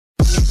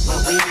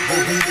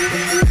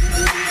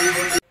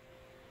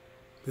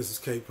This is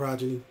K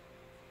Progeny.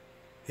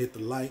 Hit the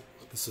like,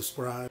 the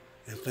subscribe,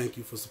 and thank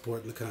you for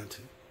supporting the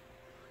content.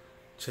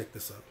 Check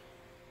this out.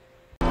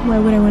 Why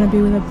would I want to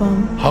be with a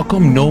bum? How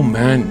come no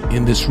man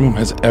in this room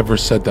has ever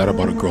said that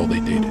about a girl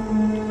they dated?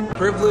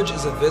 Privilege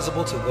is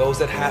invisible to those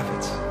that have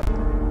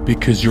it.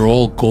 Because you're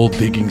all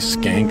gold-digging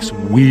skanks.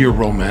 We're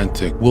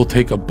romantic. We'll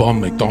take a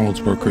bum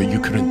McDonald's worker. You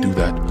couldn't do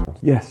that.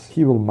 Yes,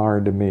 he will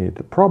marry the maid.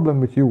 The problem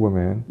with you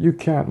women, you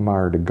can't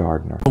marry the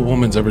gardener. No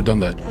woman's ever done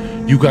that.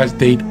 You guys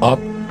date up,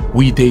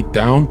 we date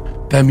down.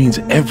 That means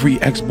every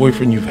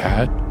ex-boyfriend you've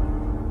had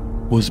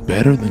was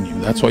better than you.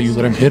 That's why you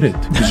let him hit it.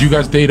 Because you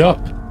guys date up.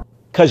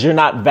 Because you're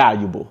not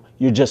valuable.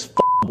 You're just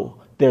f***able.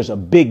 There's a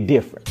big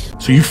difference.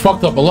 So you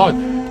fucked up a lot.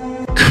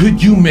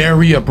 Could you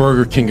marry a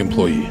Burger King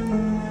employee?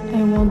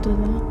 I won't do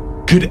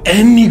that. Could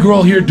any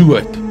girl here do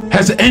it?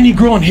 Has any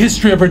girl in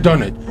history ever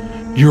done it?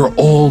 You're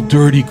all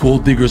dirty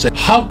gold diggers.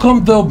 How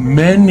come the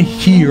men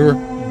here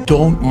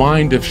don't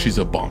mind if she's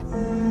a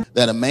bum?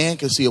 That a man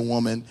can see a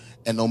woman,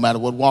 and no matter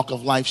what walk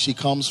of life she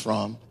comes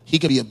from, he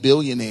could be a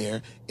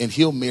billionaire and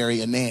he'll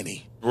marry a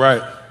nanny.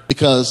 Right.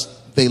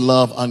 Because they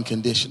love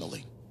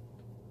unconditionally.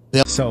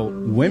 So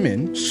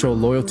women show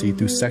loyalty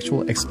through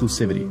sexual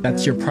exclusivity.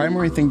 That's your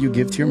primary thing you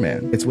give to your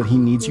man. It's what he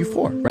needs you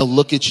for. They'll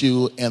look at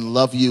you and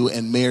love you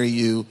and marry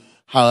you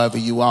however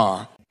you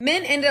are.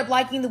 Men ended up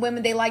liking the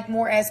women they liked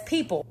more as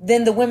people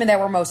than the women that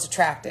were most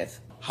attractive.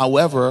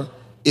 However,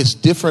 it's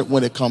different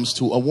when it comes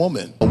to a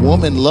woman. A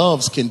woman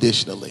loves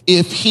conditionally.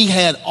 If he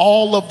had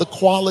all of the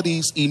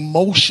qualities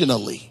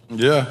emotionally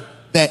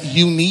that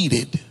you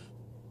needed,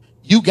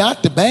 you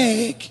got the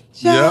bag.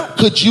 Yeah.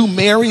 Could you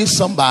marry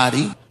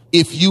somebody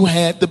if you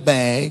had the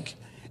bag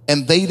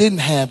and they didn't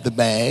have the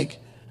bag,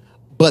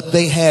 but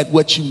they had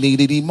what you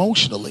needed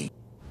emotionally?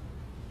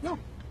 No.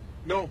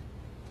 No.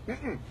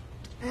 Mm-mm.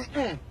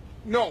 Mm-mm.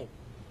 No.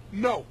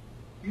 No.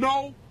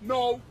 No.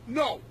 No.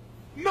 No.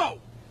 No.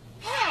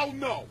 Hell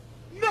no.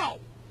 No.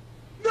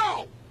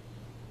 No.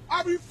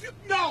 I refuse.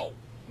 No.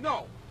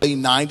 No.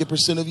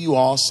 90% of you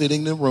all sitting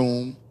in the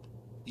room,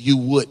 you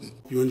wouldn't.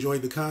 If you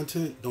enjoyed the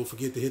content, don't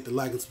forget to hit the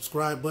like and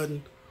subscribe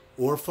button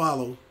or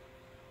follow,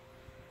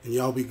 and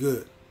y'all be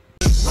good.